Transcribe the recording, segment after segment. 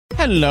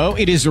Hello,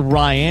 it is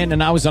Ryan,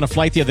 and I was on a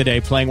flight the other day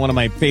playing one of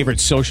my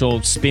favorite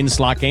social spin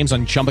slot games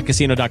on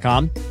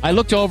ChumbaCasino.com. I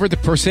looked over at the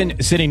person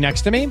sitting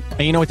next to me, and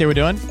you know what they were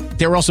doing?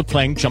 They were also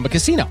playing Chumba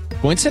Casino.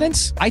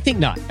 Coincidence? I think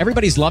not.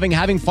 Everybody's loving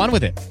having fun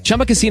with it.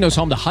 Chumba Casino is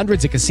home to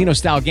hundreds of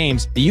casino-style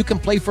games that you can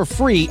play for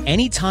free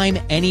anytime,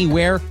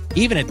 anywhere,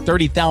 even at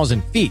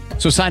 30,000 feet.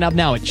 So sign up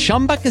now at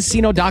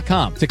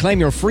ChumbaCasino.com to claim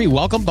your free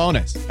welcome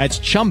bonus. That's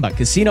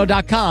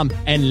ChumbaCasino.com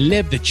and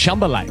live the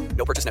Chumba life.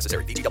 No purchase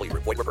necessary. VGW.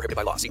 Void where prohibited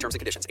by law. See terms and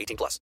conditions.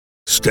 18+.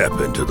 Step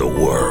into the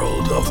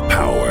world of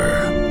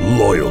power,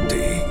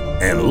 loyalty,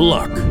 and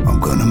luck. I'm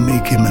gonna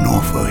make him an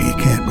offer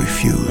he can't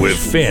refuse. With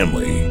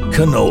family,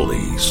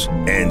 cannolis,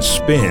 and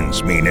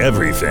spins mean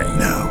everything.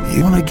 Now,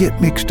 you wanna get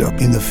mixed up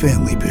in the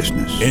family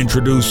business.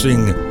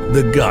 Introducing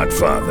The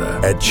Godfather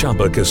at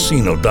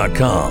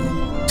ChumbaCasino.com.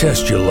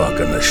 Test your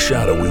luck in the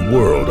shadowy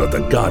world of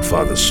The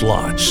Godfather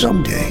slot.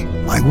 Someday,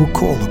 I will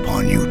call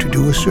upon you to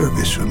do a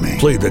service for me.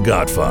 Play The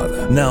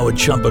Godfather now at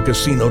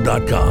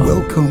ChumbaCasino.com.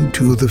 Welcome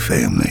to the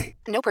family.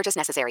 No purchase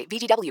necessary.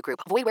 VGW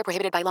Group. Void where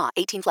prohibited by law.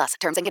 18+.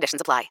 Terms and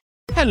conditions apply.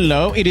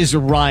 Hello, it is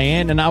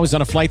Ryan, and I was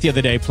on a flight the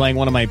other day playing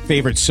one of my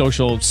favorite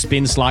social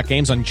spin slot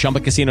games on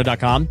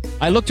ChumbaCasino.com.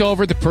 I looked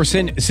over at the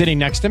person sitting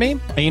next to me,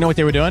 and you know what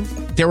they were doing?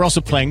 They were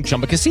also playing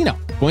Chumba Casino.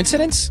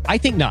 Coincidence? I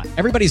think not.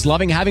 Everybody's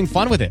loving having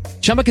fun with it.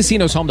 Chumba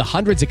Casino is home to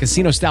hundreds of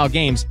casino-style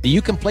games that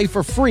you can play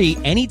for free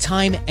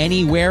anytime,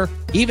 anywhere,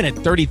 even at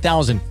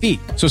 30,000 feet.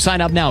 So sign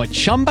up now at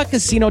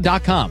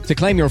ChumbaCasino.com to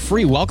claim your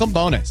free welcome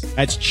bonus.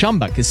 That's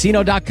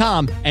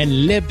ChumbaCasino.com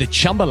and live the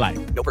Chumba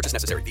life. No purchase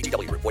necessary.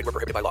 VGW. Void where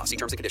prohibited by law. See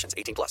terms and conditions.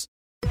 18+.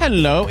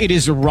 Hello, it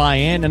is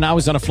Ryan, and I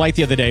was on a flight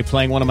the other day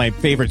playing one of my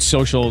favorite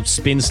social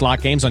spin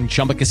slot games on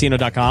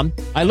ChumbaCasino.com.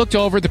 I looked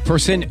over at the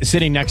person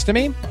sitting next to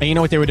me, and you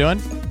know what they were doing?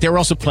 They were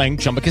also playing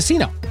Chumba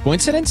Casino.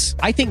 Coincidence?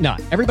 I think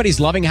not. Everybody's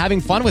loving having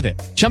fun with it.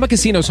 Chumba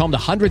Casino is home to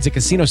hundreds of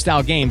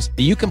casino-style games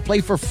that you can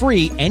play for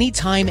free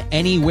anytime,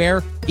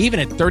 anywhere, even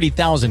at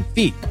 30,000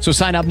 feet. So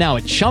sign up now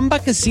at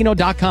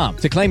ChumbaCasino.com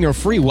to claim your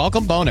free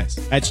welcome bonus.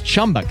 That's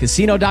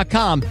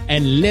ChumbaCasino.com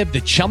and live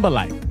the Chumba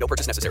life. No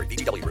purchase necessary.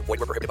 VGW. Void where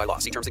prohibited by law.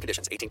 See terms and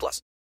conditions.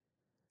 18+.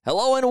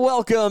 Hello and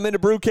welcome into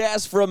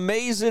Brewcast from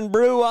Maize n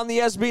Brew on the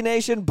SB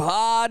Nation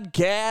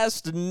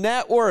Podcast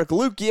Network.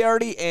 Luke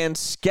Giardi and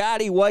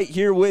Scotty White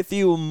here with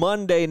you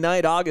Monday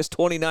night, August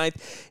 29th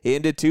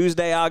into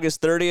Tuesday, August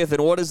 30th.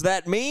 And what does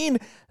that mean?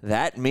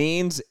 That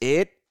means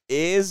it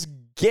is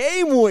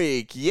game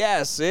week.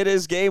 Yes, it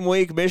is game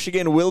week.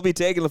 Michigan will be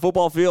taking the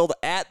football field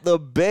at the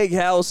Big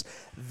House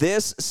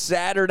this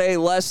Saturday,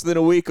 less than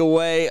a week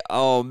away.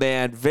 Oh,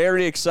 man,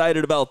 very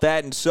excited about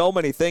that and so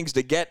many things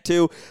to get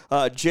to.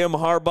 Jim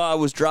Harbaugh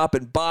was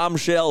dropping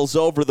bombshells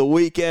over the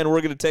weekend.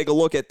 We're going to take a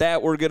look at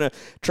that. We're going to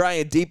try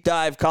and deep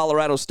dive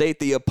Colorado State,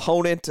 the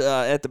opponent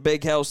at the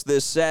Big House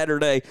this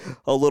Saturday,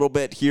 a little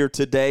bit here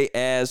today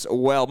as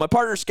well. My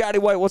partner, Scotty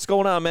White, what's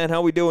going on, man?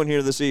 How we doing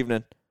here this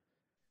evening?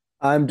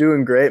 I'm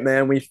doing great,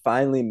 man. We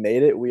finally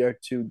made it. We are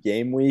to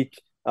game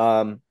week.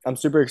 I'm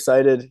super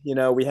excited. You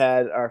know, we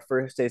had our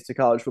first taste of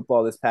college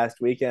football this past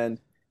weekend,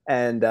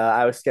 and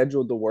I was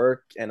scheduled to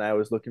work, and I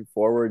was looking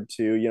forward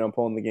to,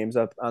 pulling the games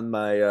up on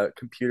my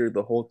computer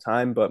the whole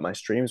time, but my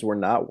streams were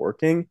not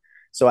working.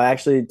 So I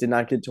actually did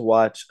not get to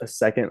watch a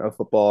second of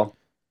football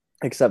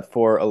except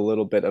for a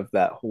little bit of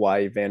that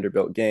Hawaii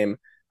Vanderbilt game.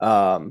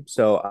 Well,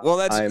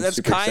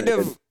 that's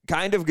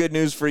kind of good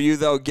news for you,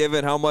 though,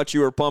 given how much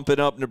you were pumping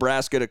up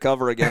Nebraska to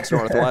cover against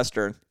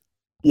Northwestern.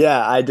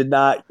 Yeah, I did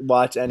not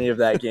watch any of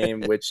that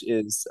game, which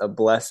is a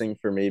blessing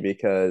for me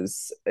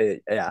because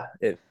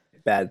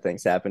bad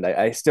things happened.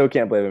 I still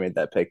can't believe I made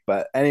that pick.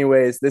 But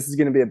anyways, this is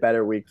going to be a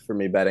better week for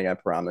me betting, I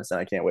promise, and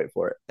I can't wait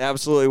for it.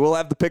 Absolutely. We'll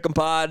have the Pick'em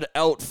Pod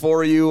out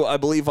for you, I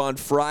believe, on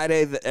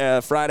Friday.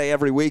 Friday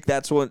every week.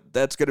 That's going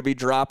to be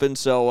dropping.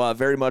 So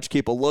very much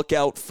keep a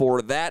lookout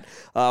for that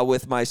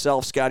with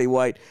myself, Scotty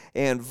White,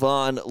 and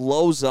Vaughn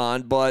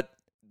Lozon. But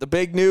the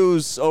big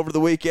news over the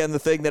weekend, the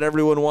thing that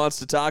everyone wants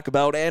to talk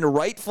about, and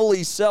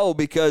rightfully so,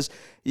 because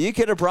you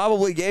could have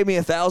probably gave me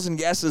 1,000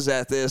 guesses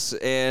at this,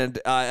 and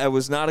I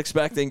was not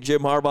expecting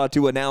Jim Harbaugh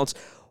to announce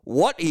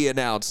what he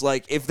announced.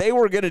 Like, if they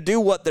were going to do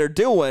what they're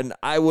doing,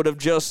 I would have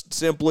just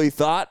simply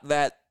thought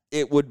that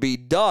it would be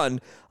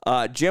done.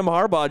 Jim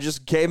Harbaugh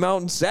just came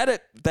out and said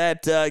it,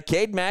 that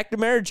Cade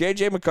McNamara,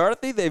 J.J.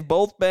 McCarthy, they've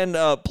both been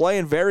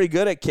playing very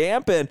good at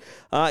camp, and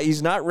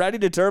he's not ready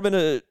to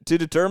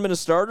determine a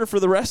starter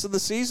for the rest of the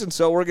season.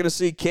 So we're going to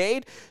see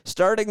Cade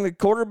starting the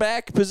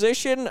quarterback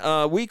position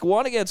week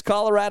 1 against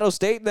Colorado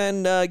State,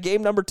 and then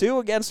game number 2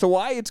 against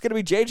Hawaii. It's going to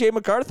be J.J.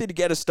 McCarthy to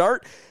get a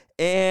start.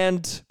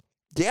 And,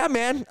 yeah,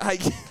 man, I'm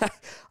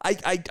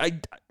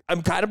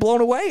kind of blown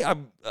away.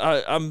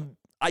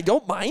 I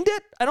don't mind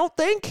it, I don't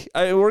think.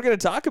 We're going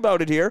to talk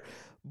about it here,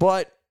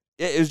 but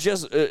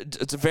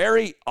it's a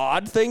very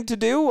odd thing to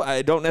do.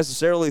 I don't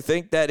necessarily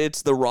think that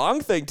it's the wrong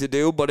thing to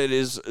do, but it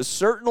is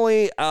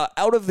certainly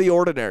out of the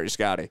ordinary,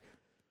 Scotty.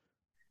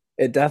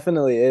 It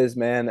definitely is,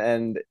 man.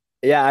 And,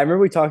 yeah, I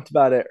remember we talked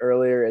about it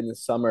earlier in the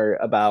summer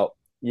about,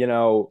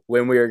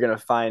 when we were going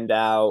to find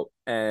out.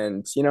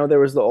 And, there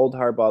was the old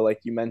Harbaugh,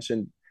 like you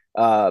mentioned,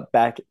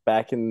 back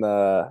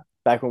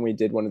when we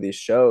did one of these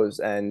shows,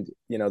 and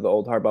the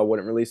old Harbaugh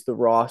wouldn't release the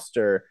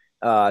roster.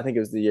 I think it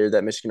was the year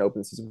that Michigan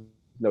opened the season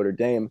with Notre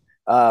Dame.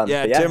 Yeah, but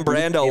yeah, Tim he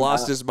Brando came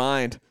lost out. his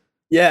mind.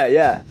 Yeah,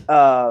 yeah.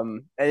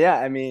 And yeah,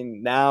 I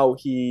mean, now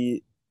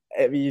you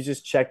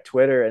just check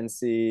Twitter and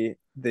see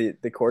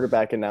the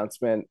quarterback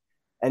announcement.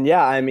 And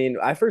yeah, I mean,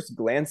 I first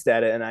glanced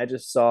at it and I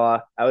just saw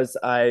I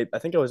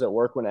think I was at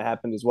work when it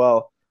happened as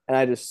well. And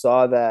I just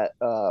saw that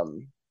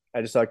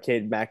I just saw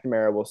Cade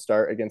McNamara will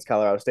start against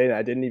Colorado State, and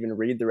I didn't even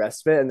read the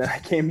rest of it. And then I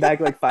came back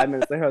like 5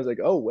 minutes later. I was like,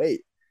 oh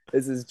wait,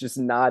 this is just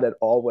not at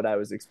all what I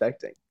was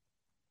expecting.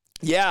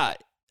 Yeah,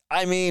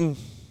 I mean,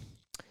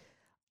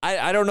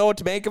 I don't know what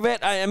to make of it.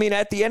 I mean,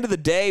 at the end of the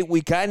day,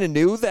 we kind of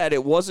knew that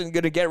it wasn't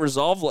going to get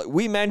resolved. Like,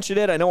 we mentioned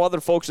it. I know other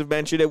folks have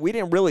mentioned it. We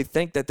didn't really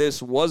think that this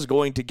was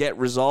going to get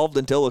resolved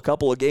until a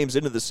couple of games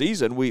into the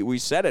season. We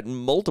said it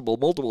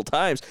multiple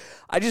times.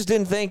 I just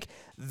didn't think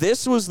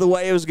this was the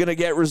way it was going to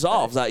get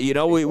resolved.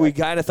 We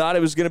kind of thought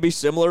it was going to be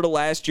similar to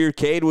last year.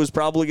 Cade was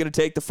probably going to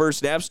take the first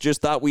snaps.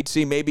 Just thought we'd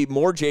see maybe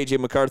more J.J.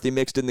 McCarthy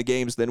mixed in the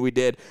games than we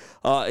did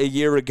a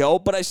year ago.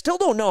 But I still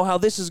don't know how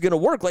this is going to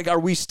work. Like, are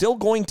we still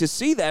going to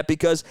see that?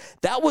 Because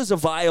that was a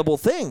viable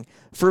thing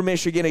for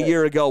Michigan a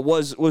year ago,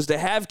 was to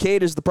have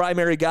Cade as the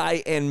primary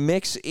guy and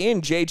mix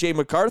in J.J.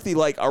 McCarthy.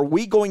 Like, are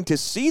we going to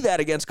see that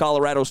against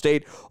Colorado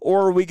State,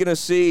 or are we going to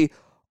see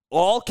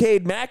all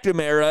Cade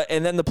McNamara,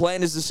 and then the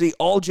plan is to see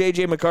all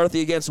J.J.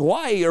 McCarthy against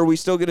Hawaii? Or are we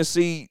still going to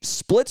see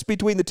splits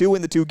between the two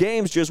in the two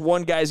games, just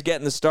one guy's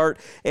getting the start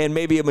and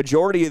maybe a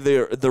majority of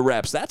the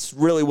reps? That's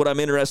really what I'm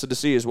interested to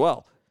see as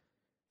well.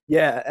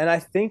 Yeah, and I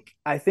think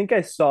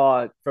I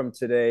saw from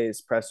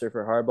today's presser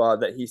for Harbaugh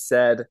that he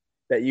said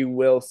that you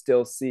will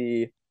still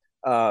see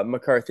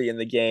McCarthy in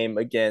the game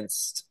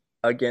against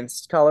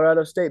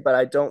Colorado State, but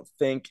I don't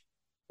think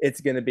it's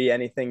going to be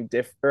anything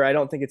different. Or I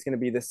don't think it's going to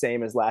be the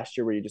same as last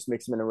year where you just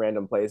mix them in a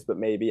random place, but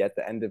maybe at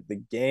the end of the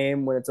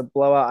game when it's a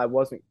blowout. I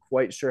wasn't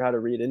quite sure how to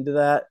read into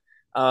that.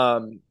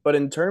 But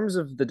in terms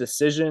of the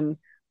decision,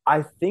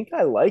 I think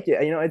I like it.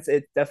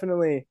 It's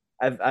definitely.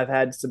 I've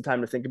had some time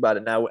to think about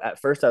it now.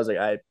 At first, I was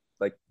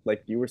like,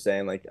 like you were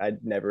saying, like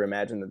I'd never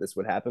imagined that this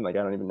would happen. Like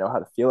I don't even know how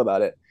to feel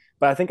about it,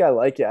 but I think I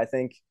like it. I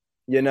think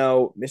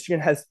Michigan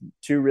has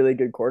two really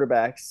good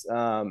quarterbacks,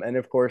 and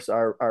of course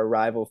our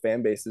rival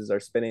fan bases are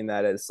spinning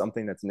that as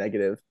something that's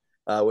negative,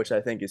 which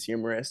I think is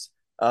humorous.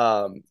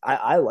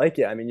 I like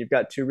it. I mean, you've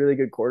got two really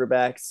good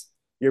quarterbacks.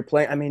 You're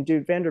playing. I mean,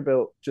 dude,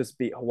 Vanderbilt just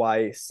beat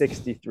Hawaii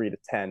 63-10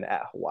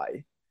 at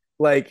Hawaii.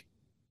 Like,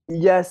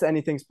 yes,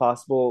 anything's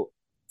possible.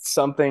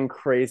 Something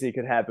crazy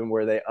could happen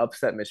where they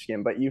upset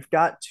Michigan, but you've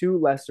got two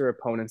lesser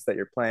opponents that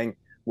you're playing.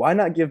 Why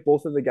not give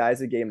both of the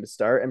guys a game to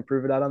start and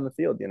prove it out on the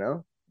field,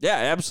 Yeah,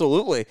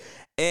 absolutely.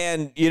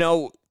 And,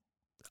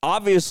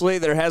 obviously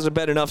there hasn't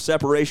been enough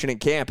separation in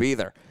camp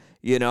either.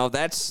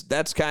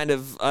 That's kind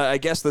of, I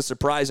guess, the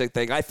surprising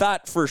thing. I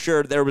thought for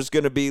sure there was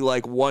going to be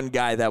like one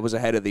guy that was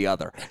ahead of the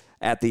other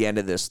at the end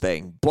of this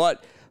thing.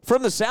 But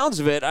from the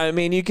sounds of it, I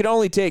mean, you can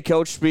only take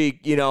coach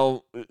speak,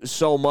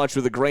 so much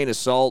with a grain of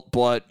salt.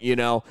 But,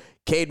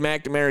 Cade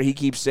McNamara, he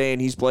keeps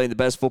saying he's playing the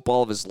best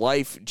football of his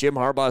life. Jim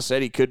Harbaugh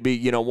said he could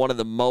be, one of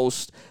the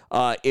most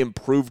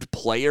improved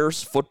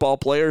football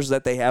players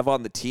that they have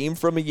on the team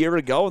from a year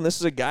ago. And this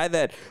is a guy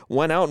that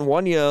went out and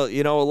won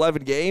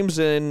 11 games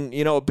and,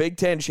 a Big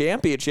Ten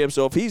championship.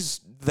 So if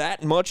he's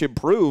that much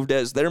improved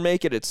as they're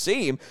making it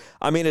seem,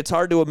 I mean, it's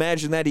hard to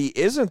imagine that he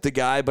isn't the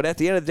guy. But at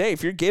the end of the day,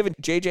 if you're giving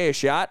JJ a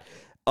shot,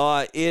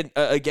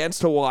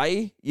 against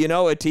Hawaii,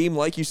 a team,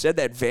 like you said,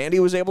 that Vandy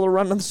was able to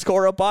run the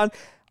score up on,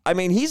 I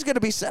mean, he's going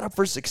to be set up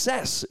for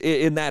success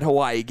in that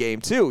Hawaii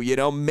game too,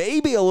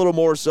 maybe a little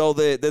more so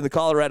than the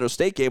Colorado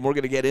State game. We're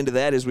going to get into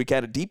that as we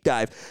kind of deep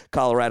dive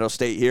Colorado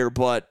State here.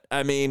 But,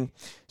 I mean,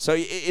 so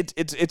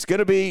it's going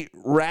to be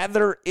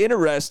rather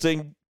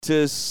interesting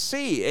to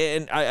see.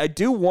 And I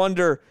do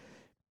wonder,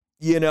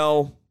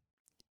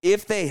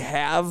 if they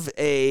have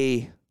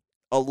a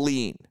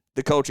lean,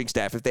 the coaching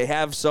staff, if they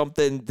have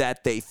something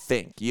that they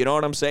think, you know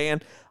what I'm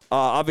saying?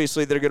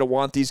 Obviously, they're going to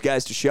want these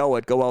guys to show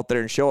it, go out there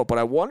and show it. But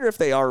I wonder if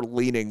they are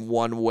leaning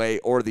one way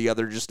or the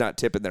other, just not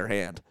tipping their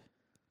hand.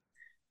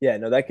 Yeah,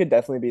 no, that could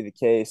definitely be the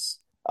case.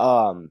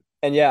 And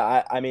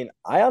yeah, I mean,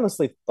 I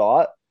honestly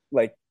thought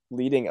like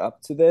leading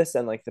up to this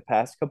and like the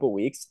past couple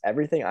weeks,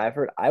 everything I've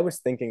heard, I was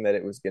thinking that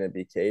it was going to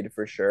be Cade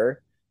for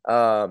sure. It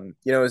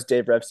was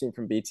Dave Repstein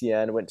from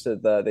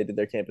BTN they did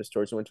their campus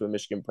tours and went to a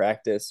Michigan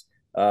practice.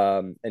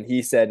 And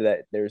he said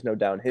that there was no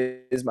doubt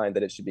in his mind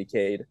that it should be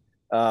Cade.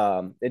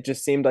 It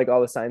just seemed like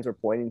all the signs were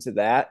pointing to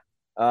that.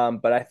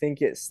 But I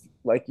think it's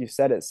like you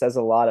said, it says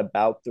a lot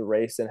about the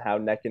race and how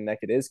neck and neck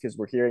it is because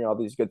we're hearing all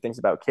these good things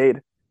about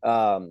Cade.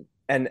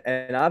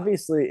 And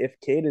obviously, if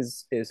Cade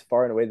is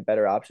far and away the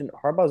better option,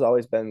 Harbaugh's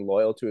always been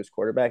loyal to his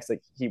quarterbacks.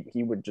 Like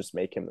he would just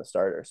make him the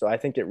starter. So I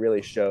think it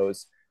really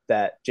shows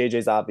that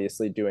JJ's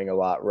obviously doing a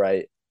lot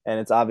right,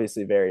 and it's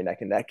obviously very neck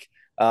and neck.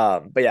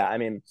 But yeah, I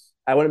mean,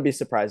 I wouldn't be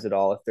surprised at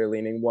all if they're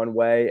leaning one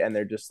way and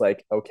they're just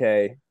like,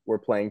 okay, we're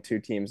playing two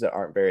teams that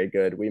aren't very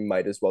good. We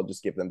might as well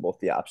just give them both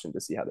the option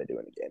to see how they do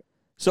in the game.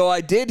 So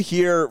I did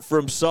hear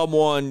from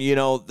someone,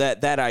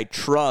 that I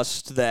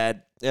trust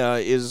that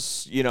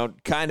is,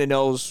 kind of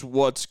knows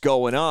what's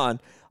going on,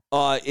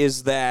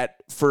 is that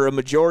for a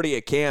majority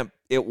of camp,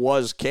 it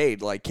was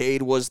Cade. Like,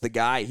 Cade was the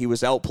guy. He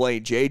was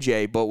outplaying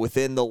JJ, but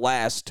within the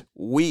last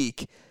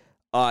week,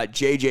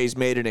 JJ's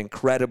made an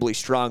incredibly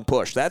strong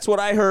push. That's what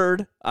I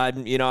heard.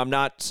 I'm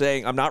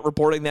not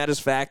reporting that as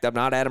fact. I'm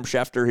not Adam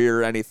Schefter here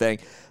or anything,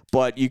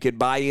 but you can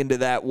buy into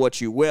that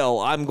what you will.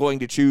 I'm going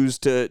to choose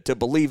to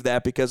believe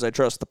that because I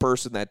trust the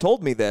person that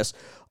told me this.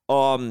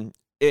 And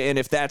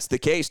if that's the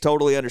case,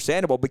 totally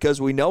understandable,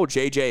 because we know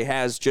JJ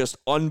has just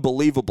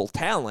unbelievable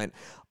talent.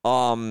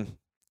 And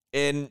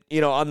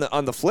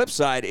on the flip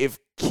side, if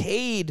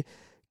Cade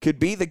could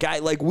be the guy,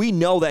 like, we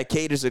know that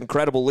Cade is an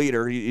incredible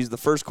leader. He's the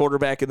first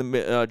quarterback in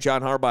the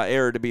John Harbaugh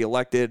era to be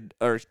elected,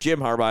 or Jim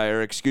Harbaugh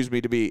era,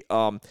 to be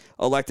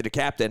elected a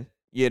captain.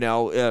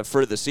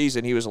 For the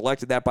season, he was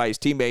elected that by his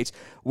teammates.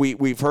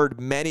 We've heard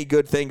many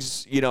good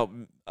things,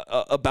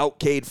 about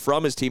Cade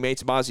from his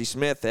teammates. Mozzie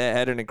Smith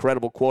had an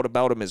incredible quote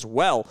about him as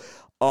well.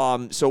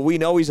 So we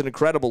know he's an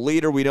incredible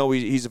leader. We know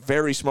he's a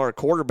very smart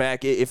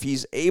quarterback. If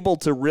he's able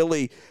to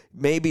really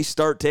maybe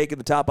start taking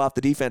the top off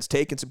the defense,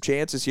 taking some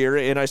chances here,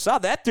 and I saw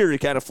that theory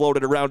kind of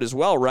floated around as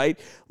well, right?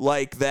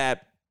 Like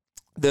that.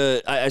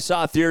 I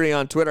saw a theory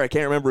on Twitter, I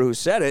can't remember who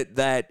said it,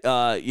 that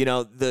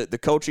the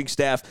coaching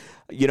staff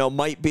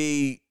might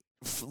be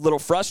a little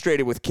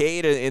frustrated with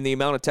Cade and the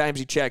amount of times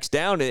he checks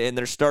down, and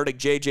they're starting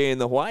JJ in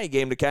the Hawaii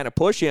game to kind of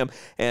push him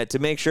and to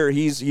make sure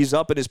he's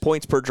up in his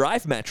points per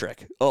drive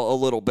metric a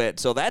little bit.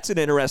 So that's an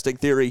interesting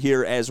theory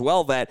here as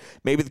well, that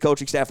maybe the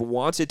coaching staff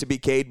wants it to be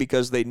Cade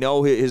because they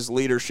know his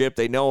leadership,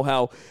 they know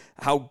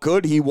how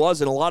good he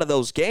was in a lot of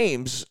those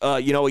games,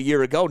 a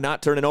year ago,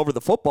 not turning over the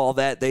football,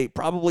 that they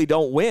probably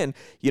don't win,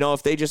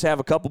 if they just have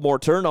a couple more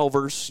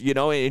turnovers, and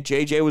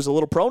JJ was a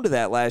little prone to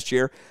that last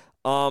year.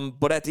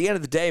 But at the end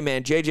of the day,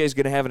 man, JJ is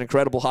going to have an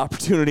incredible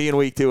opportunity in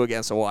week 2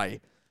 against Hawaii.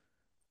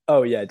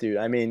 Oh, yeah, dude.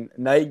 I mean,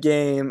 night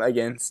game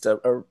against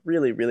a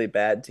really, really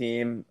bad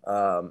team.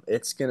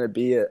 It's going to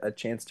be a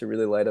chance to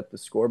really light up the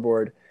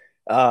scoreboard.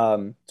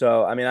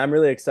 So, I mean, I'm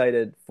really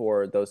excited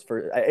for those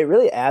first. It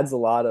really adds a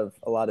lot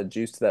of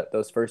juice to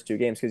those first 2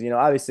 games because,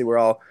 obviously we're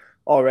all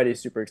already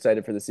super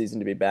excited for the season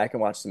to be back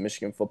and watch some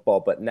Michigan football.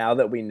 But now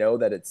that we know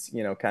that it's,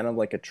 kind of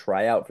like a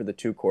tryout for the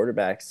 2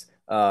 quarterbacks,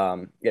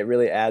 it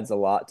really adds a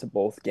lot to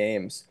both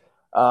games.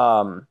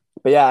 But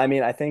yeah, I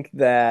mean, I think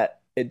that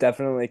it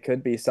definitely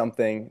could be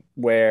something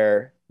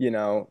where,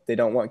 they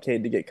don't want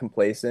Cade to get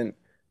complacent.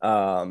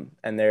 And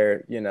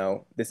they're,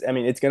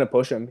 it's going to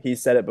push him. He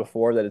said it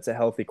before that it's a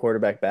healthy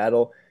quarterback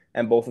battle,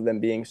 and both of them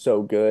being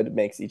so good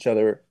makes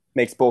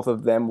both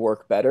of them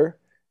work better.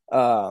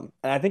 And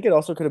I think it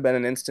also could have been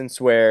an instance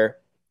where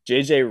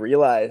JJ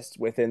realized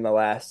within the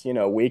last,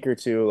 week or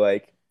two,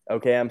 like,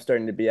 okay, I'm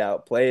starting to be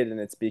outplayed, and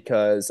it's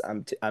because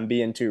I'm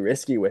being too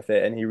risky with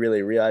it. And he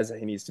really realized that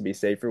he needs to be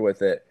safer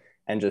with it,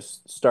 and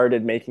just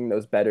started making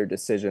those better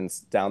decisions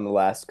down the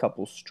last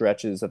couple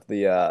stretches of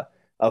the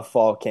of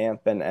fall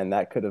camp, and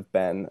that could have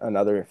been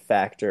another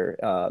factor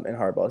in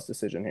Harbaugh's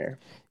decision here.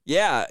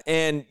 Yeah,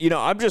 and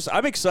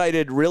I'm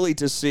excited really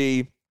to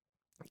see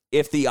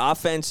if the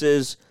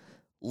offenses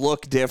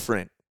look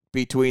different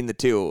between the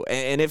two,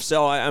 and if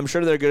so, I'm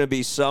sure there are going to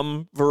be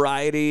some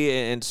variety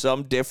and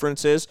some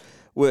differences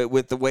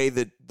with the way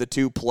that the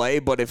two play,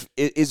 but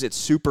is it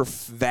super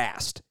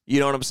vast? You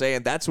know what I'm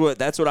saying? That's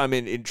what I'm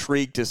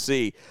intrigued to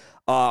see.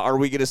 Are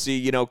we going to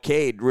see,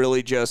 Cade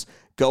really just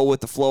go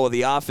with the flow of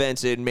the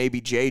offense, and maybe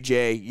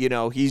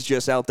JJ, he's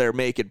just out there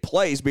making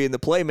plays, being the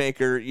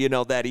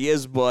playmaker, that he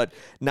is, but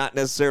not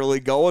necessarily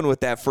going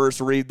with that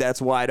first read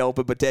that's wide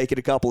open, but taking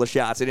a couple of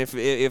shots. And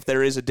if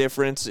there is a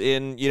difference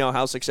in,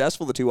 how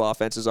successful the two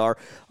offenses are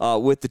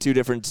with the two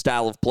different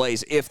style of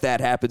plays, if that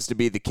happens to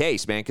be the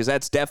case, man, because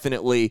that's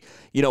definitely,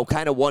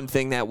 kind of one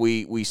thing that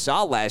we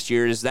saw last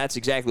year is that's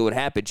exactly what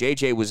happened.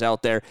 JJ was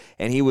out there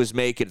and he was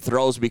making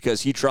throws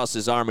because he trusts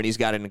his arm and he's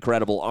got an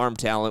incredible arm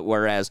talent,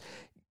 whereas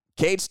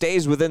Cade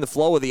stays within the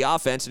flow of the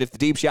offense, and if the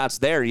deep shot's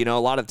there, a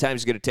lot of the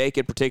times he's going to take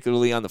it,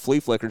 particularly on the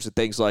flea flickers and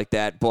things like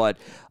that. But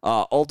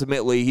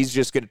ultimately, he's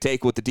just going to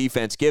take what the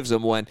defense gives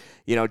him when,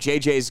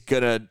 JJ's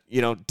going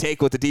to,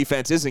 take what the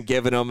defense isn't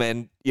giving him.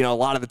 And, a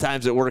lot of the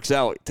times it works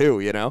out too,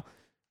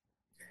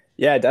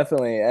 Yeah,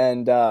 definitely.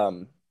 And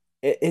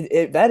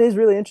that is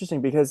really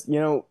interesting because,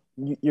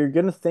 you're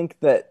going to think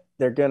that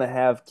they're going to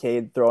have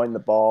Cade throwing the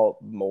ball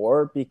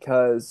more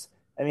because –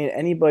 I mean,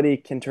 anybody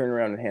can turn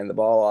around and hand the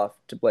ball off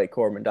to Blake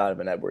Corbin,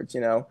 Donovan Edwards,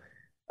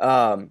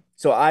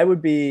 So I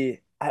would be,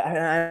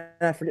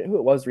 I forget who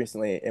it was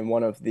recently in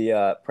one of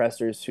the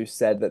pressers who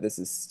said that this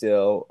is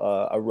still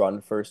a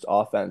run first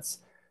offense.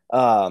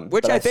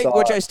 Which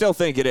I still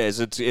think it is.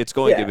 It's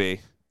going to be.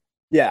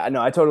 Yeah,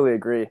 no, I totally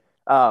agree.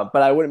 But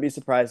I wouldn't be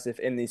surprised if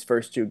in these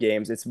first 2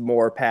 games it's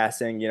more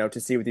passing, to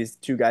see what these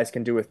 2 guys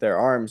can do with their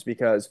arms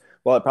because,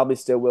 well, it probably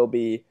still will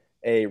be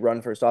a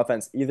run first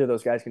offense. Either of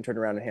those guys can turn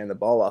around and hand the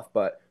ball off,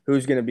 but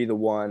who's going to be the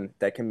one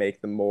that can make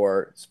the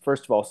more,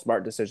 first of all,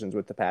 smart decisions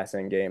with the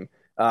passing game,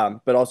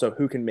 but also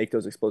who can make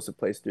those explosive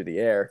plays through the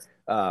air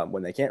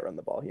when they can't run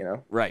the ball, you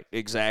know? Right,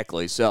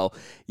 exactly. So,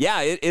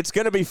 yeah, it's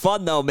going to be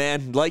fun, though,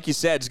 man. Like you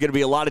said, it's going to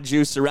be a lot of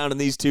juice surrounding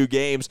these two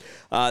games.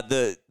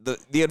 The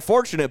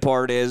unfortunate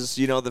part is,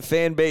 you know, the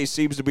fan base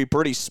seems to be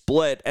pretty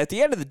split. At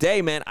the end of the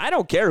day, man, I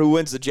don't care who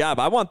wins the job.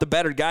 I want the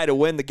better guy to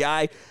win, the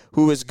guy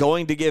who is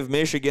going to give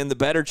Michigan the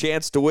better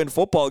chance to win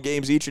football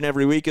games each and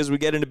every week as we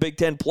get into Big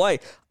Ten play.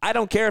 I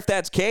don't care if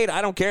that's Cade.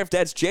 I don't care if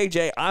that's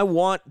JJ. I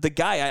want the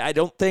guy. I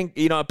don't think,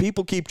 you know,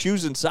 people keep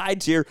choosing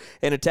sides here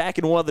and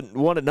attacking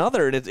one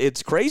another, and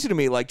it's crazy to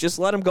me. Like, just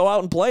let them go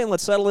out and play and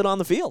let's settle it on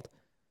the field.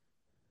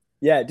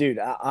 Yeah, dude,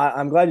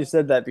 I'm glad you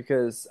said that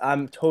because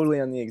I'm totally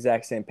on the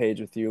exact same page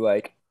with you.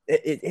 Like,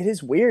 it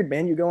is weird,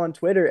 man. You go on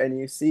Twitter and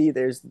you see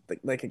there's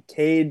like a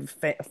Cade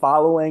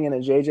following and a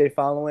JJ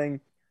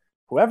following.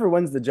 Whoever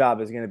wins the job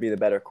is going to be the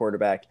better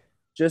quarterback.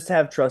 Just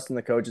have trust in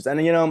the coaches.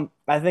 And, you know,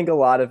 I think a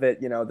lot of it,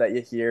 you know, that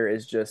you hear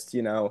is just,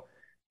 you know,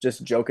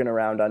 just joking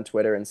around on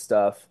Twitter and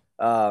stuff.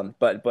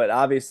 But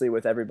obviously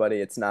with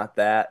everybody, it's not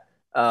that.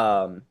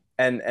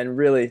 And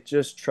really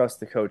just trust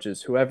the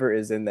coaches. Whoever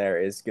is in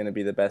there is going to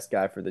be the best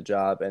guy for the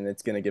job, and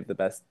it's going to give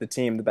the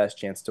team the best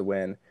chance to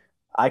win.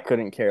 I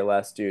couldn't care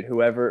less, dude.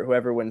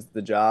 Whoever wins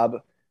the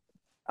job,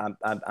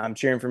 I'm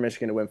cheering for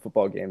Michigan to win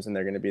football games, and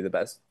they're going to be the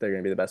best. They're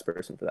going to be the best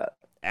person for that.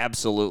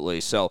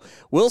 Absolutely. So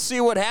we'll see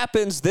what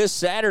happens this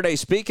Saturday.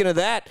 Speaking of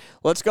that,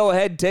 let's go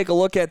ahead and take a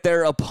look at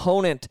their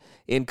opponent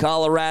in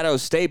Colorado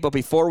State. But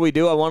before we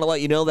do, I want to let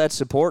you know that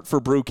support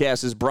for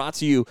Brewcast is brought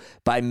to you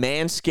by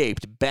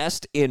Manscaped,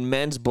 best in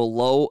men's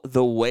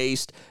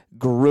below-the-waist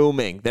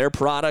grooming. Their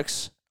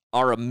products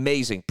are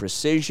amazing.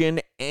 Precision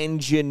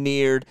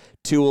engineered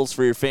tools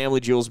for your family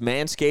jewels.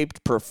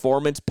 Manscaped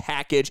Performance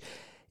Package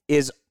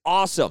is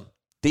awesome.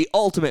 The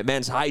ultimate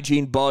men's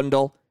hygiene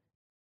bundle,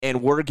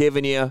 and we're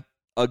giving you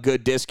a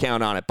good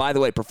discount on it. By the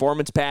way,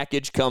 Performance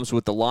Package comes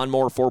with the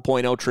Lawnmower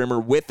 4.0 trimmer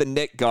with the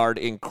Nick Guard.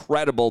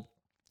 Incredible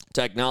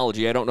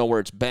technology. I don't know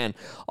where it's been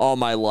all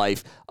my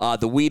life.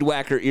 The Weed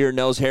Whacker ear,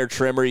 nose, hair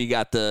trimmer. You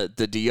got the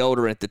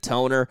deodorant, the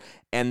toner,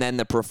 and then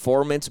the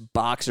Performance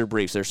Boxer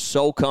Briefs. They're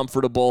so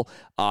comfortable.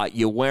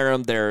 You wear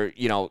them. They're,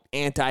 you know,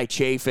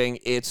 anti-chafing.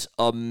 It's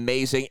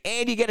amazing.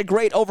 And you get a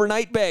great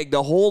overnight bag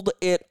to hold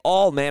it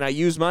all, man. I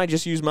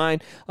just used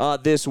mine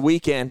this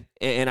weekend,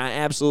 and I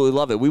absolutely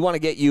love it. We want to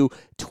get you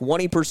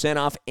 20%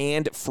 off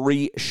and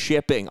free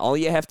shipping. All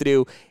you have to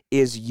do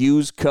is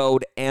use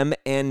code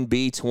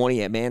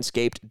MNB20 at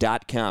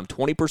manscaped.com.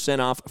 20%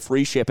 off,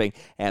 free shipping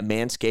at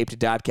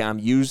manscaped.com.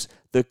 Use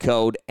the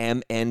code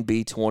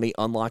MNB20.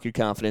 Unlock your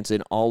confidence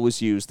and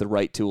always use the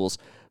right tools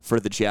for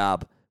the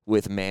job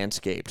with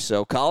Manscaped.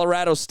 So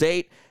Colorado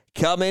State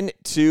coming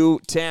to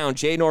town.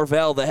 Jay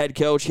Norvell, the head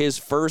coach, his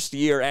first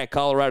year at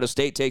Colorado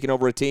State, taking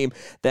over a team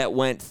that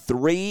went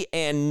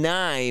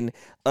 3-9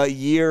 a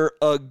year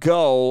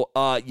ago.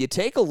 You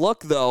take a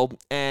look, though,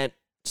 at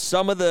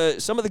some of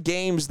the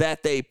games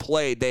that they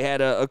played. They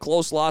had a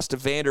close loss to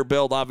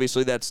Vanderbilt.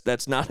 Obviously,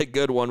 that's not a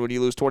good one when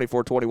you lose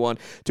 24-21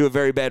 to a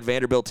very bad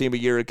Vanderbilt team a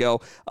year ago.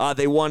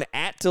 They won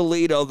at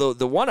Toledo.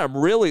 The one I'm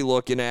really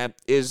looking at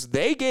is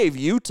they gave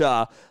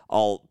Utah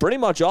pretty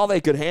much all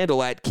they could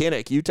handle at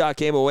Kinnick. Utah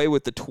came away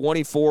with the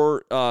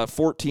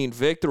 24-14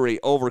 victory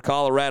over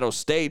Colorado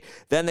State.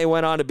 Then they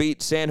went on to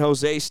beat San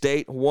Jose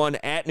State, won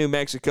at New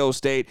Mexico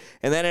State,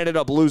 and then ended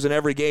up losing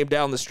every game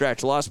down the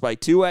stretch. Lost by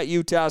 2 at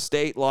Utah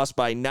State, lost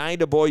by 9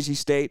 to Boise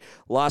State,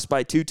 lost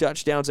by 2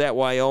 touchdowns at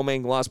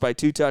Wyoming, lost by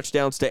 2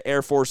 touchdowns to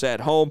Air Force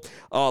at home,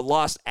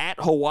 lost at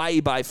Hawaii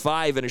by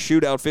 5 in a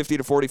shootout,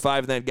 50-45,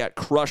 and then got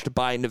crushed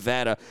by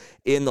Nevada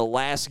in the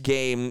last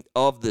game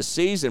of the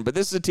season. But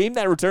this is a team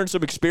that returned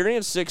some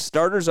experience, 6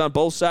 starters on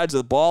both sides of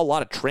the ball, a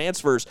lot of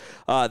transfers,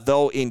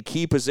 though, in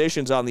key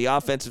positions on the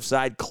offensive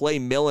side. Clay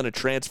Millen, a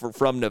transfer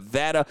from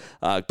Nevada,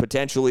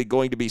 potentially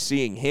going to be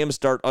seeing him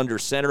start under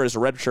center as a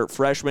redshirt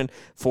freshman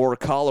for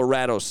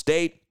Colorado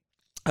State.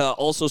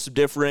 Also some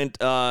different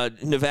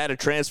Nevada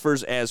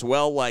transfers as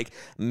well, like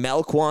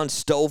Melquan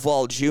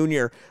Stovall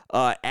Jr.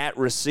 At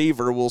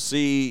receiver. We'll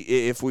see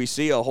if we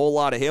see a whole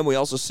lot of him. We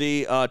also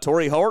see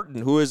Torrey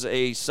Horton, who is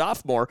a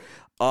sophomore,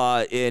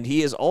 and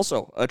he is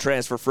also a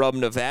transfer from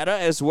Nevada,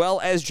 as well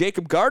as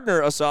Jacob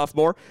Gardner, a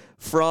sophomore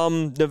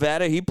from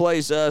Nevada. He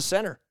plays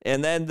center.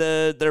 And then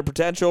their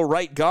potential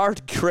right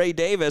guard, Gray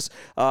Davis,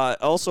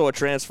 also a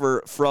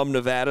transfer from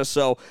Nevada.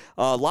 So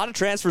a lot of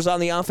transfers on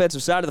the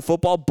offensive side of the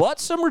football,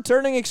 but some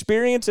returning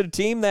experience at a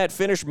team that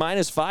finished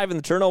 -5 in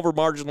the turnover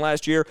margin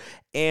last year,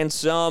 and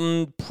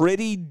some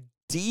pretty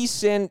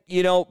decent,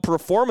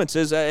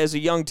 performances as a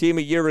young team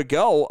a year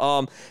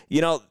ago.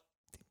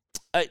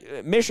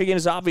 Michigan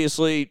is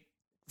obviously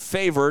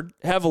favored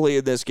heavily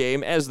in this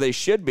game, as they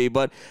should be,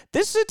 but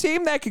this is a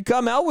team that could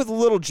come out with a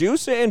little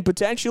juice and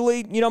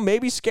potentially,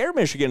 maybe scare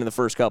Michigan in the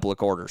first couple of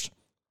quarters.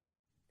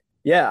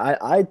 Yeah,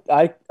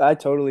 I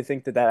totally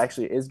think that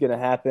actually is going to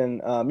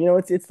happen.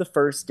 It's the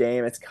first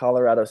game. It's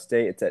Colorado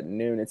State. It's at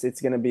noon.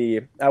 It's going to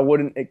be. I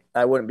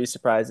wouldn't be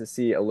surprised to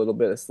see a little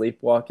bit of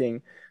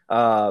sleepwalking.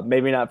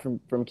 Maybe not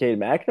from Cade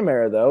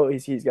McNamara though.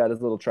 He's got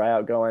his little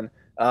tryout going.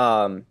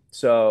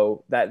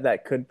 So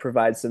that could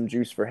provide some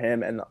juice for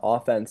him and the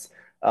offense.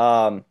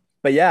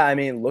 But yeah, I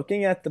mean,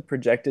 looking at the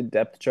projected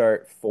depth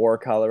chart for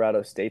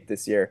Colorado State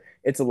this year,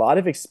 it's a lot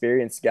of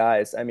experienced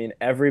guys. I mean,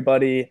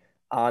 everybody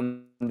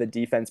on the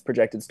defense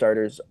projected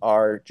starters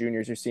are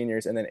juniors or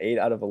seniors, and then 8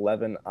 out of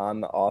 11 on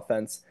the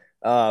offense.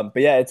 But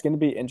yeah, it's going to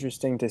be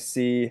interesting to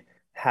see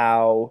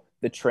how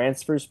the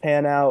transfers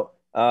pan out.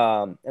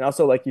 And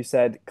also, like you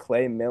said,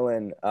 Clay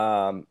Millen,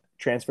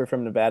 transfer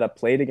from Nevada,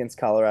 played against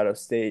Colorado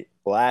State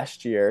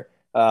last year,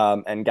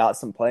 and got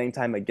some playing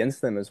time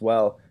against them as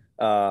well,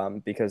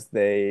 because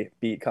they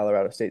beat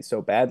Colorado State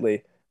so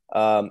badly.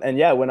 And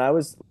yeah, when I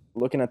was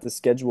looking at the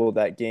schedule,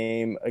 that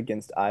game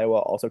against Iowa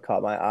also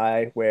caught my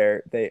eye,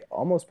 where they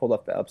almost pulled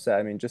off the upset.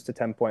 I mean, just a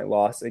 10-point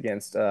loss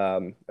against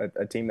a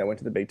team that went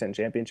to the Big Ten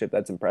championship.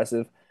 That's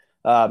impressive.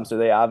 So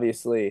they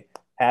obviously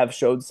have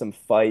showed some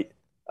fight.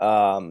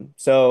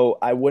 So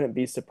I wouldn't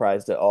be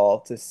surprised at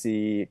all to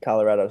see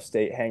Colorado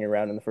State hang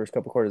around in the first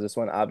couple quarters of this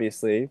one.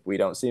 Obviously, we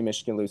don't see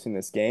Michigan losing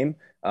this game,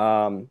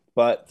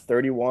 but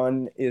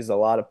 31 is a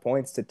lot of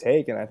points to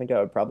take, and I think I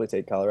would probably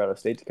take Colorado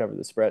State to cover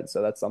the spread,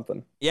 so that's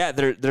something. Yeah,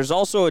 there's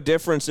also a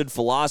difference in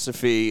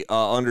philosophy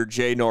under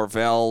Jay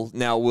Norvell.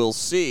 Now, we'll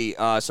see.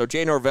 So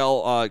Jay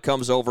Norvell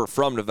comes over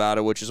from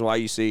Nevada, which is why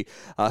you see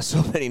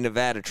so many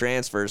Nevada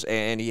transfers,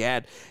 and he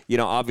had,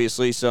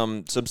 obviously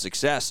some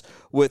success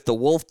with the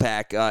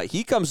Wolfpack.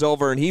 He comes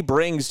over and he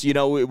brings,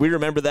 we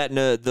remember that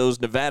in those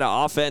Nevada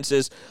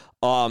offenses,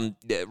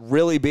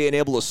 really being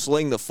able to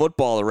sling the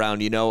football around.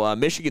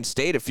 Michigan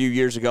State a few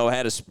years ago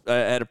had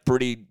a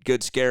pretty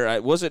good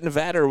scare. Was it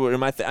Nevada,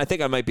 or I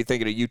think I might be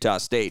thinking of Utah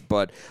State,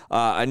 but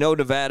I know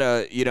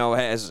Nevada,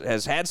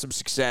 has had some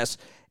success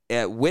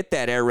with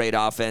that air raid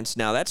offense.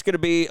 Now, that's going to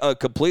be a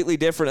completely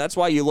different. That's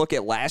why you look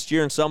at last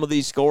year and some of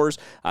these scores.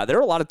 There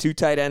are a lot of 2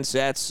 tight end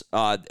sets.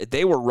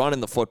 They were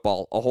running the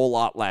football a whole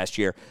lot last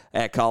year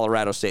at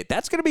Colorado State.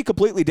 That's going to be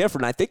completely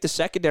different. I think the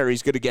secondary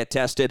is going to get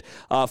tested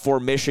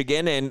for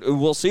Michigan, and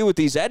we'll see what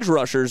these edge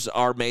rushers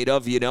are made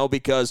of,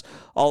 because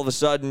all of a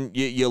sudden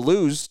you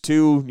lose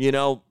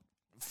to,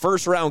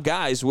 first-round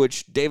guys,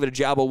 which David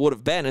Ojabo would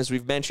have been, as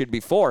we've mentioned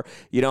before.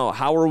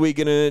 How are we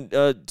going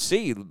to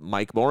see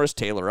Mike Morris,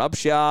 Taylor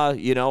Upshaw?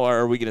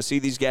 Are we going to see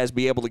these guys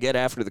be able to get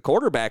after the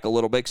quarterback a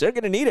little bit? Because they're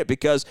going to need it,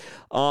 because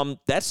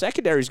that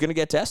secondary is going to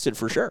get tested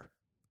for sure.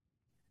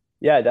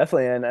 Yeah,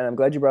 definitely. And I'm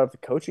glad you brought up the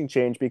coaching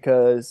change,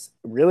 because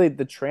really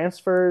the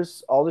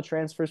transfers, all the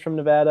transfers from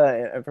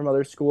Nevada and from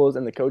other schools,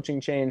 and the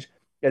coaching change,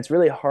 it's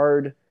really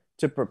hard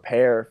to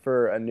prepare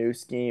for a new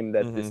scheme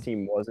that this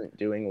team wasn't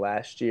doing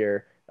last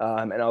year.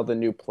 And all the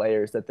new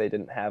players that they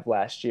didn't have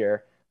last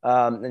year.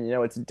 And,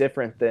 it's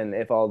different than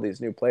if all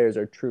these new players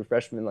are true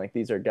freshmen. Like,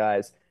 these are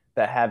guys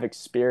that have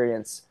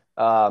experience.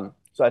 So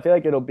I feel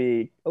like it'll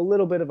be a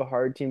little bit of a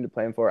hard team to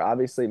plan for.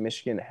 Obviously,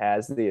 Michigan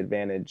has the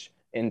advantage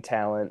in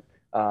talent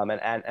and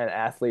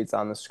athletes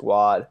on the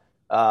squad.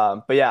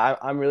 But yeah,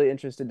 I'm really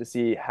interested to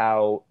see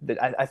how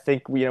I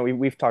think,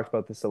 we've talked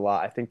about this a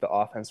lot. I think the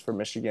offense for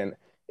Michigan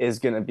is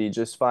going to be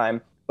just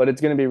fine, but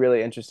it's going to be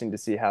really interesting to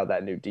see how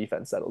that new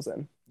defense settles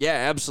in. Yeah,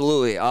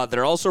 absolutely.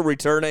 They're also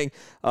returning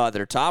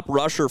their top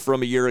rusher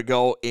from a year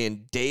ago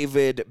in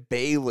David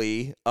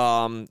Bailey.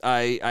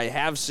 I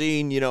have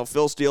seen,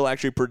 Phil Steele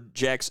actually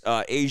projects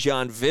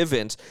Ajon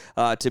Vivint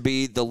to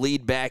be the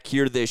lead back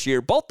here this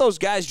year. Both those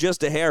guys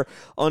just a hair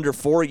under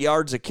 4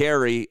 yards a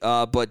carry,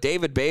 but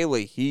David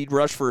Bailey, he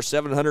rushed for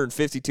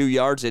 752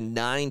 yards and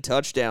 9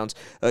 touchdowns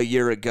a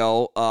year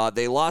ago.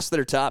 They lost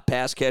their top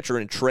pass catcher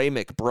in Trey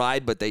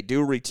McBride, but they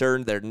do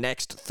return their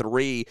next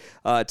 3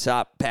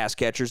 top pass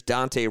catchers.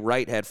 Dante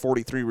Wright had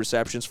 43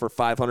 receptions for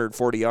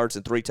 540 yards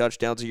and 3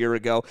 touchdowns a year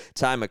ago.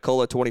 Ty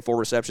McCullough, 24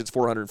 receptions,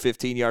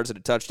 415 yards and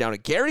a touchdown.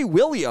 And Gary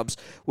Williams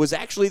was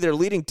actually their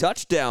leading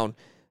touchdown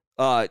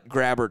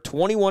grabber,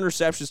 21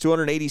 receptions,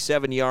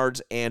 287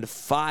 yards, and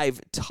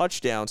 5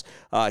 touchdowns.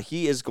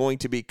 He is going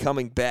to be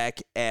coming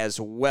back as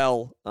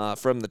well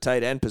from the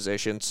tight end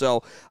position.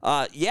 So,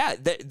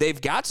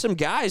 they've got some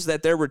guys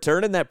that they're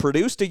returning that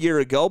produced a year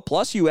ago,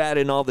 plus you add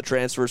in all the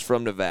transfers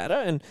from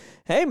Nevada, and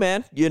hey,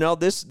 man,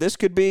 this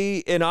could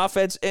be an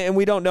offense, and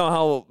we don't know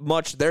how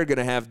much they're going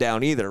to have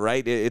down either,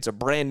 right? It's a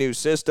brand-new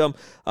system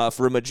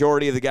for a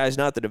majority of the guys,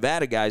 not the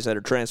Nevada guys that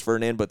are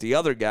transferring in, but the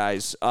other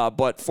guys.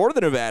 But for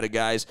the Nevada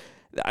guys,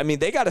 I mean,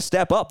 they got to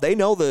step up. They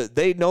know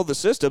the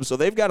system, so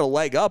they've got a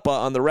leg up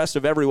on the rest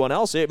of everyone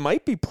else. It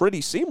might be pretty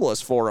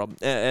seamless for them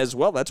as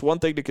well. That's one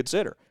thing to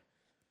consider.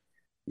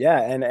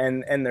 Yeah,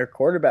 and their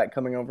quarterback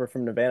coming over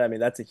from Nevada, I mean,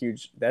 that's a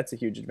huge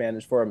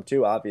advantage for him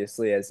too,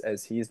 obviously,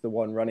 as he's the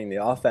one running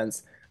the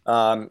offense.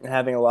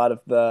 Having a lot of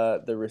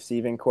the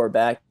receiving core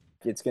back,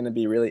 it's going to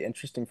be really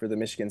interesting for the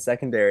Michigan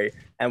secondary.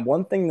 And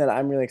one thing that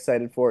I'm really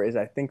excited for is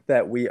I think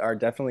that we are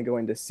definitely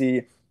going to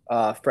see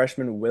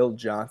freshman Will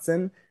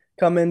Johnson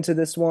come into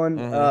this one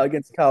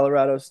against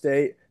Colorado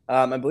State.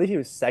 I believe he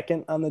was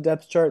second on the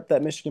depth chart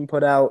that Michigan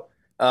put out.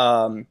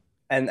 And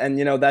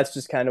that's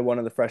just kind of one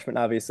of the freshmen,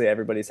 obviously,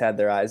 everybody's had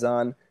their eyes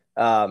on.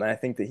 And I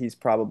think that he's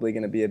probably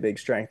going to be a big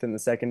strength in the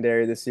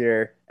secondary this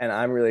year. And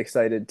I'm really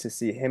excited to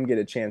see him get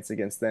a chance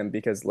against them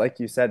because, like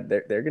you said,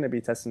 they're going to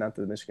be testing out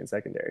the Michigan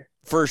secondary.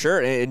 For sure.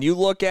 And if you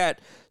look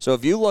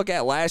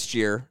at last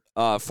year,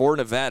 for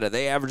Nevada,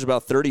 they averaged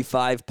about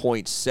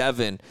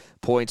 35.7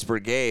 points per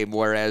game,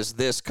 whereas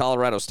this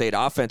Colorado State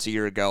offense a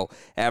year ago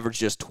averaged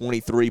just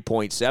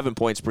 23.7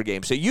 points per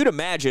game. So you'd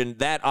imagine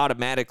that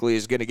automatically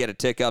is going to get a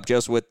tick up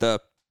just with the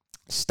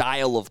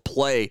style of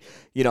play,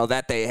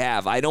 that they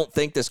have. I don't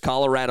think this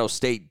Colorado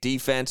State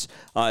defense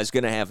is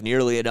going to have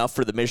nearly enough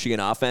for the Michigan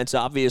offense,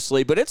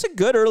 obviously, but it's a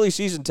good early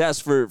season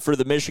test for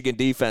the Michigan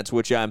defense,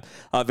 which I'm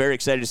very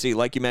excited to see.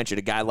 Like you mentioned,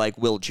 a guy like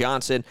Will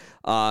Johnson,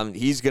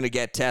 he's going to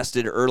get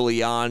tested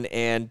early on,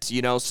 and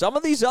some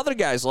of these other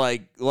guys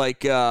like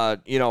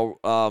Rod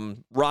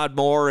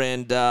Moore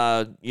and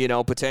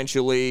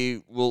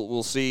potentially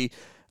we'll see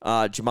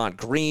Jamon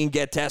Green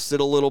get tested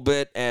a little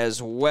bit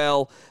as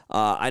well.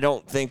 I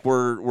don't think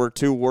we're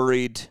too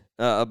worried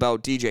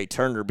about DJ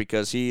Turner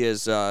because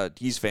he's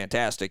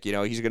fantastic.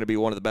 He's going to be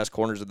one of the best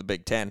corners of the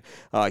Big Ten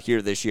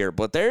here this year.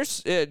 But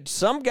there's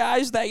some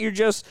guys that you're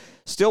just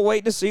still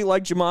waiting to see,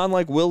 like Jamon,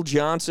 like Will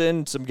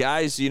Johnson, some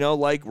guys,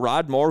 like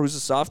Rod Moore, who's a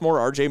sophomore,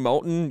 RJ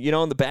Moten,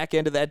 in the back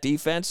end of that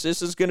defense.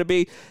 This is going to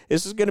be a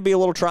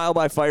little trial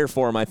by fire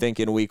for him, I think,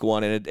 in week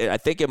one, and I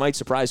think it might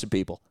surprise some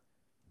people.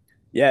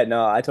 Yeah,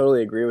 no, I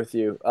totally agree with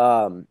you.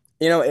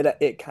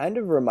 It kind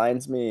of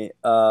reminds me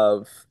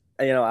of,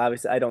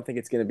 obviously I don't think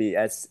it's going to be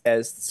as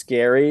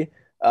scary,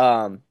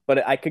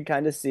 but I could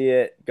kind of see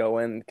it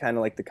going kind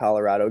of like the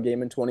Colorado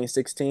game in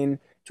 2016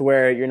 to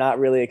where you're not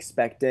really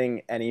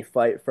expecting any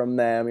fight from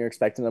them. You're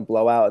expecting a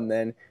blowout, and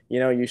then,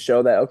 you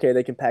show that, okay,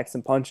 they can pack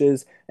some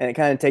punches, and it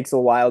kind of takes a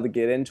while to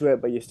get into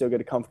it, but you still get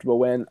a comfortable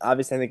win.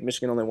 Obviously, I think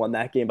Michigan only won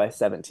that game by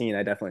 17.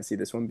 I definitely see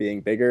this one being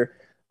bigger.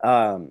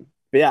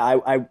 But yeah,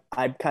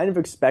 I'm kind of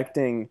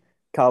expecting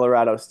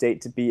Colorado State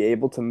to be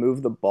able to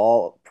move the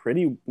ball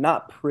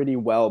not pretty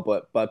well,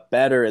 but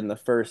better in the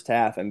first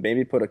half and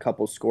maybe put a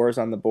couple scores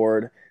on the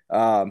board.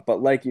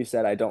 But like you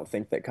said, I don't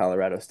think that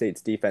Colorado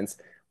State's defense,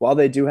 while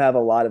they do have a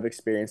lot of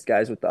experienced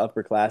guys with the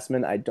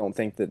upperclassmen, I don't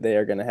think that they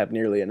are going to have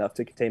nearly enough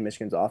to contain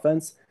Michigan's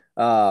offense.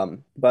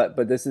 But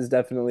this is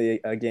definitely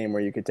a game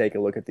where you could take a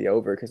look at the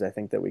over because I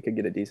think that we could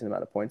get a decent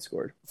amount of points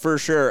scored. For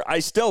sure. I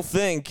still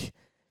think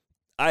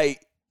I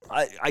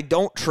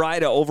don't try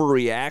to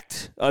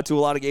overreact to a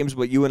lot of games,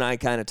 but you and I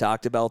kind of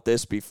talked about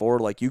this before.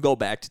 Like, you go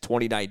back to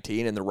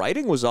 2019, and the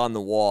writing was on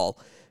the wall,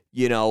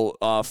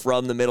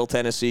 from the Middle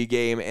Tennessee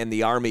game and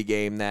the Army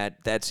game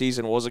that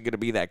season wasn't going to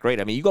be that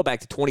great. I mean, you go back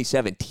to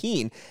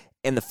 2017,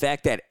 and the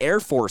fact that Air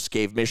Force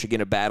gave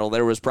Michigan a battle,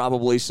 there was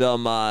probably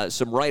some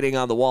writing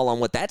on the wall on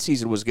what that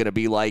season was going to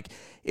be like.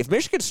 If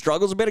Michigan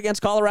struggles a bit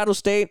against Colorado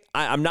State,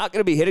 I'm not going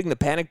to be hitting the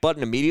panic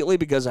button immediately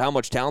because of how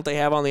much talent they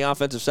have on the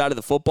offensive side of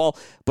the football,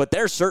 but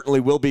there certainly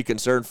will be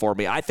concern for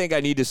me. I think I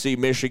need to see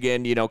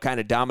Michigan, kind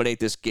of dominate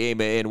this game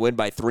and win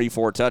by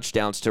 3-4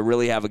 touchdowns to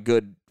really have a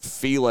good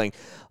feeling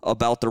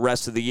about the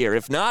rest of the year.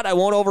 If not, I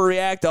won't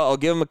overreact. I'll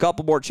give them a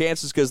couple more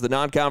chances because the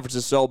non-conference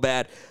is so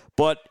bad.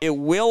 But it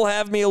will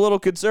have me a little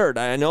concerned.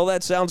 I know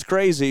that sounds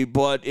crazy,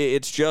 but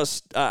it's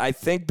just I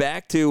think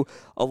back to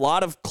a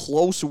lot of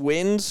close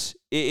wins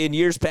in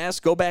years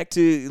past. Go back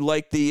to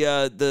like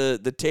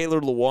the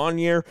Taylor Lewan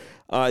year.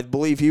 I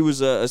believe he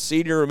was a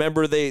senior.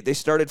 Remember, they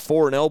started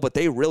 4-0, but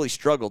they really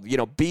struggled.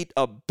 Beat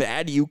a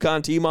bad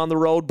UConn team on the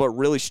road, but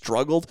really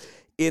struggled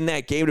in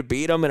that game to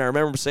beat them. And I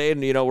remember saying,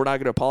 we're not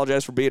going to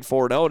apologize for being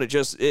 4-0.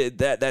 And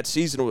that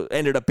season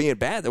ended up being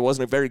bad. There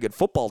wasn't a very good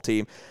football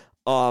team.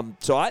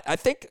 So I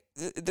think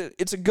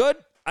it's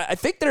I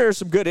think there are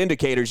some good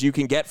indicators you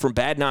can get from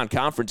bad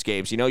non-conference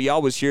games. You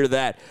always hear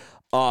that,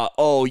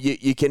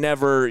 you can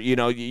never,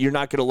 you're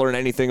not going to learn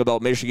anything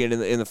about Michigan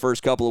in the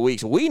first couple of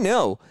weeks. We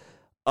know,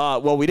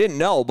 we didn't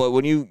know, but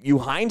when you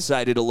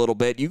hindsighted a little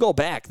bit, you go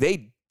back,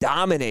 they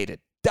dominated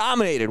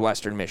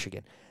Western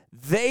Michigan.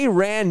 They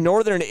ran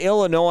Northern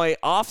Illinois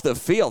off the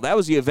field. That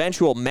was the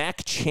eventual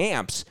MAC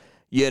champs.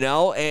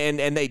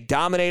 And they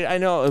dominated. I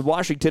know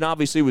Washington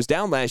obviously was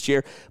down last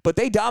year, but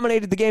they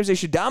dominated the games they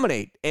should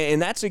dominate.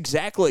 And that's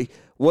exactly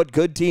what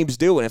good teams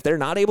do. And if they're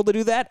not able to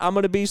do that, I'm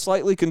going to be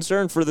slightly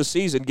concerned for the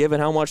season,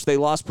 given how much they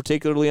lost,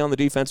 particularly on the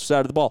defensive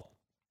side of the ball.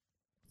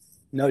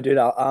 No, dude,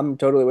 I'm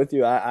totally with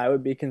you. I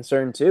would be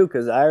concerned too,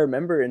 because I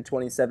remember in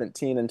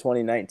 2017 and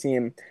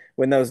 2019,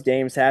 when those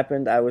games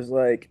happened, I was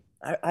like,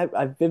 I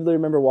vividly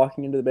remember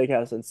walking into the Big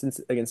House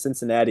against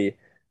Cincinnati.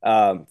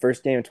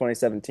 First game of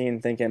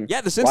 2017, thinking,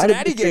 yeah, the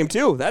Cincinnati game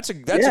too. That's a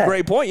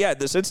great point. Yeah,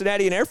 the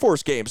Cincinnati and Air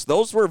Force games.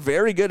 Those were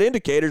very good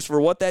indicators for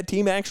what that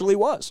team actually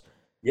was.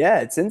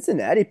 Yeah,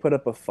 Cincinnati put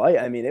up a fight.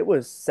 I mean, it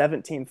was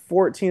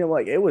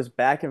 17-14. It was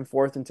back and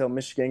forth until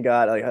Michigan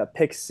got like a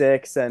pick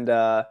six and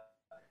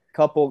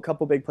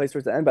couple big plays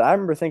towards the end. But I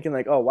remember thinking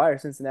like, oh, why are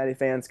Cincinnati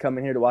fans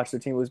coming here to watch their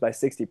team lose by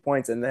 60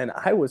 points? And then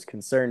I was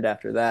concerned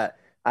after that.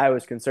 I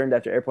was concerned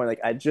after Air Point.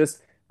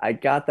 I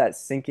got that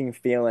sinking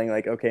feeling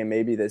like, okay,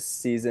 maybe this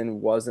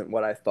season wasn't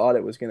what I thought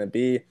it was going to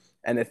be.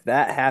 And if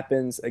that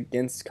happens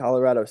against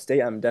Colorado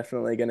State, I'm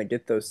definitely going to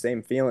get those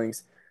same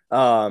feelings.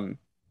 And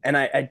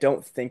I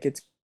don't think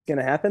it's going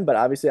to happen, but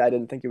obviously I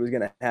didn't think it was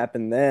going to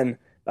happen then.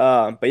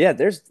 But yeah,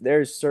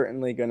 there's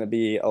certainly going to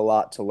be a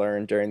lot to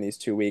learn during these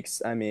 2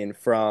 weeks. I mean,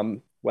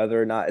 from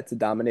whether or not it's a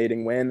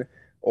dominating win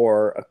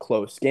or a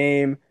close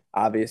game.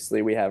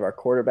 Obviously, we have our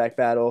quarterback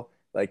battle.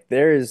 Like,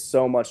 there is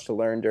so much to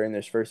learn during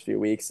this first few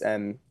weeks.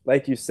 And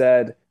like you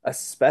said,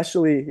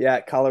 especially,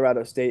 at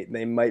Colorado State,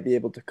 they might be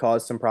able to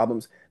cause some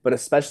problems. But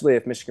especially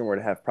if Michigan were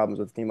to have problems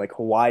with a team like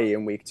Hawaii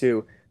in week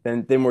 2,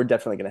 then we're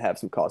definitely going to have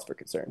some cause for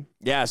concern.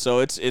 Yeah, so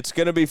it's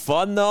going to be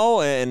fun,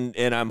 though, and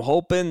I'm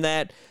hoping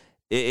that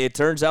it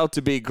turns out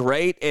to be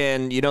great.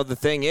 And, the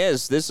thing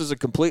is, this is a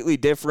completely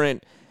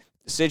different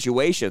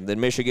situation than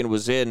Michigan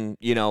was in,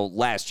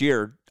 last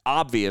year.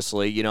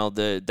 Obviously,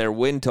 their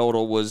win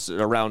total was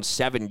around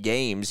 7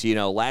 games.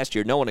 Last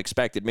year, no one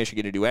expected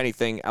Michigan to do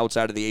anything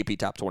outside of the AP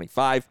Top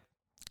 25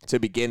 to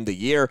begin the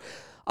year.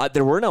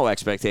 There were no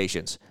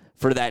expectations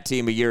for that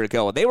team a year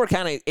ago. They were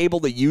kind of able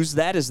to use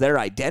that as their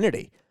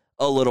identity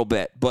a little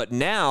bit. But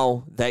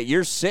now that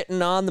you're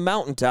sitting on the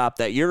mountaintop,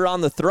 that you're on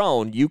the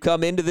throne, you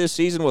come into this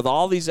season with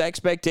all these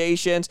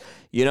expectations.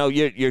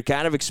 You're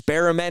kind of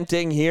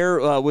experimenting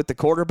here with the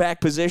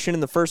quarterback position in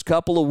the first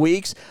couple of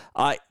weeks.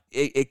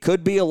 It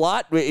could be a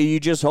lot. You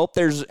just hope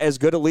there's as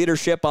good a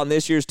leadership on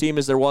this year's team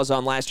as there was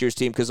on last year's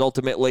team, because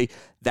ultimately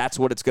that's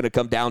what it's going to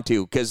come down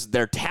to, because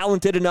they're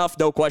talented enough,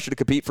 no question, to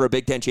compete for a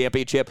Big Ten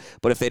championship.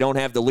 But if they don't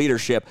have the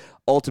leadership,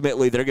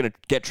 ultimately they're going to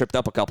get tripped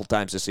up a couple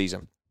times this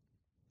season.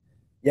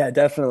 Yeah,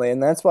 definitely.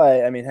 And that's why,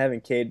 having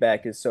Cade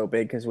back is so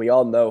big, because we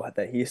all know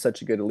that he's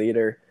such a good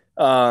leader.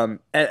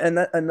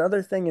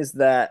 Another thing is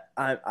that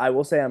I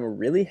will say I'm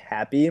really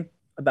happy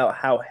about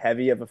how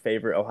heavy of a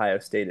favorite Ohio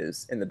State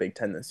is in the Big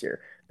Ten this year,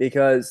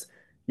 because,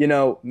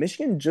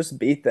 Michigan just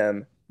beat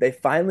them. They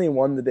finally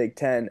won the Big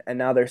Ten, and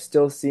now they're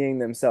still seeing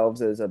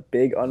themselves as a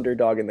big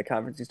underdog in the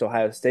conference against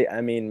Ohio State.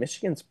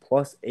 Michigan's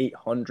plus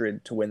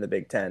 800 to win the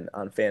Big Ten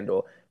on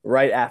FanDuel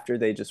right after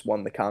they just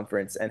won the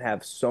conference and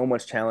have so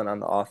much talent on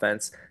the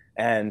offense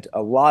and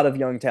a lot of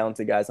young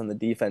talented guys on the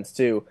defense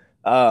too.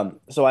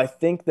 So I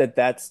think that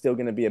that's still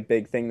going to be a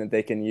big thing that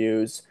they can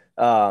use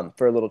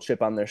for a little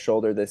chip on their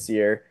shoulder this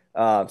year.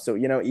 So,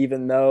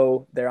 even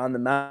though they're on the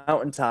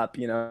mountaintop,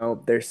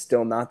 they're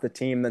still not the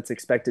team that's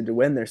expected to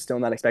win. They're still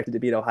not expected to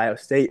beat Ohio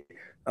State.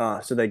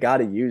 So they got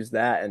to use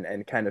that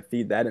and kind of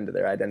feed that into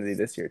their identity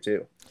this year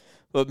too.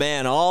 But,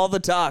 man, all the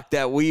talk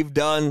that we've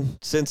done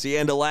since the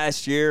end of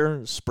last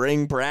year,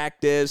 spring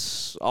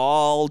practice,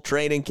 all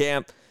training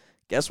camp,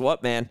 guess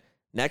what, man?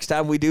 Next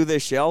time we do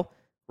this show,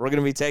 we're going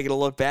to be taking a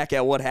look back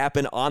at what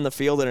happened on the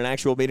field in an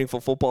actual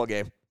meaningful football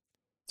game.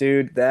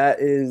 Dude, that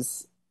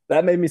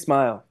made me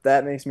smile.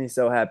 That makes me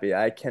so happy.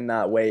 I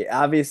cannot wait.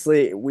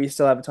 Obviously, we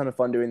still have a ton of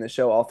fun doing the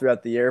show all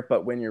throughout the year,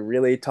 but when you're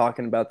really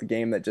talking about the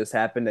game that just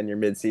happened and you're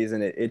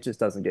midseason, it just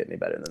doesn't get any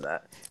better than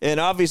that. And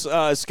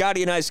obviously,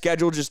 Scotty and I's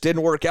schedule just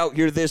didn't work out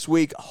here this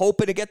week.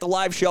 Hoping to get the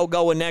live show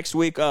going next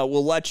week.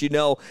 We'll let you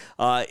know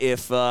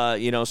if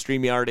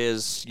StreamYard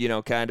is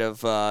kind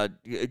of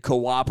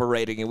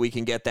cooperating, and we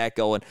can get that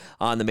going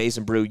on the Maize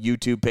n Brew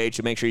YouTube page.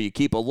 So make sure you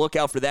keep a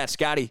lookout for that.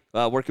 Scotty,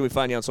 where can we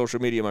find you on social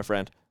media, my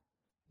friend?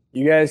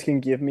 You guys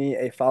can give me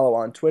a follow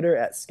on Twitter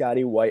at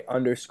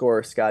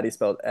ScottyWhite_, Scotty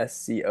spelled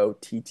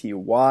SCOTTY.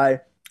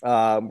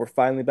 We're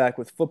finally back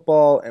with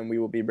football, and we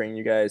will be bringing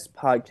you guys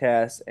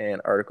podcasts and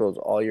articles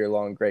all year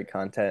long. Great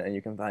content, and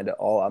you can find it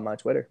all on my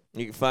Twitter.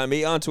 You can find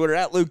me on Twitter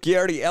at Luke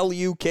Ghiardi,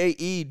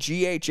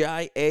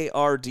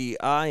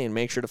 LUKEGHIARDI, and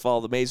make sure to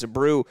follow the Maize n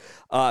Brew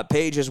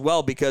page as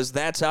well, because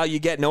that's how you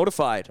get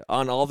notified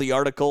on all the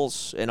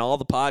articles and all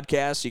the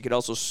podcasts. You can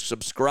also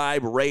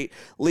subscribe, rate,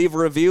 leave a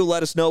review,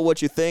 let us know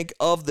what you think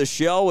of the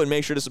show, and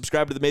make sure to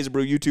subscribe to the Maize n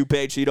Brew YouTube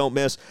page so you don't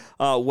miss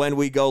when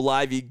we go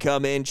live. You can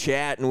come in,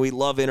 chat, and we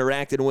love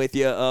interacting with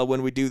you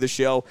when we do the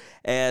show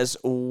as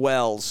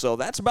well. So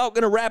that's about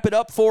going to wrap it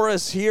up for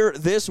us here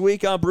this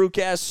week on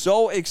Brewcast.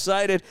 So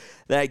excited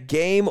that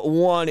game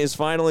 1 is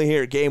finally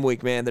here. Game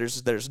week, man.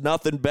 There's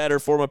nothing better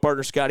for my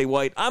partner, Scotty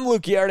White. I'm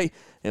Luke Ghiardi,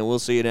 and we'll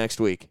see you next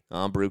week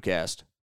on Brewcast.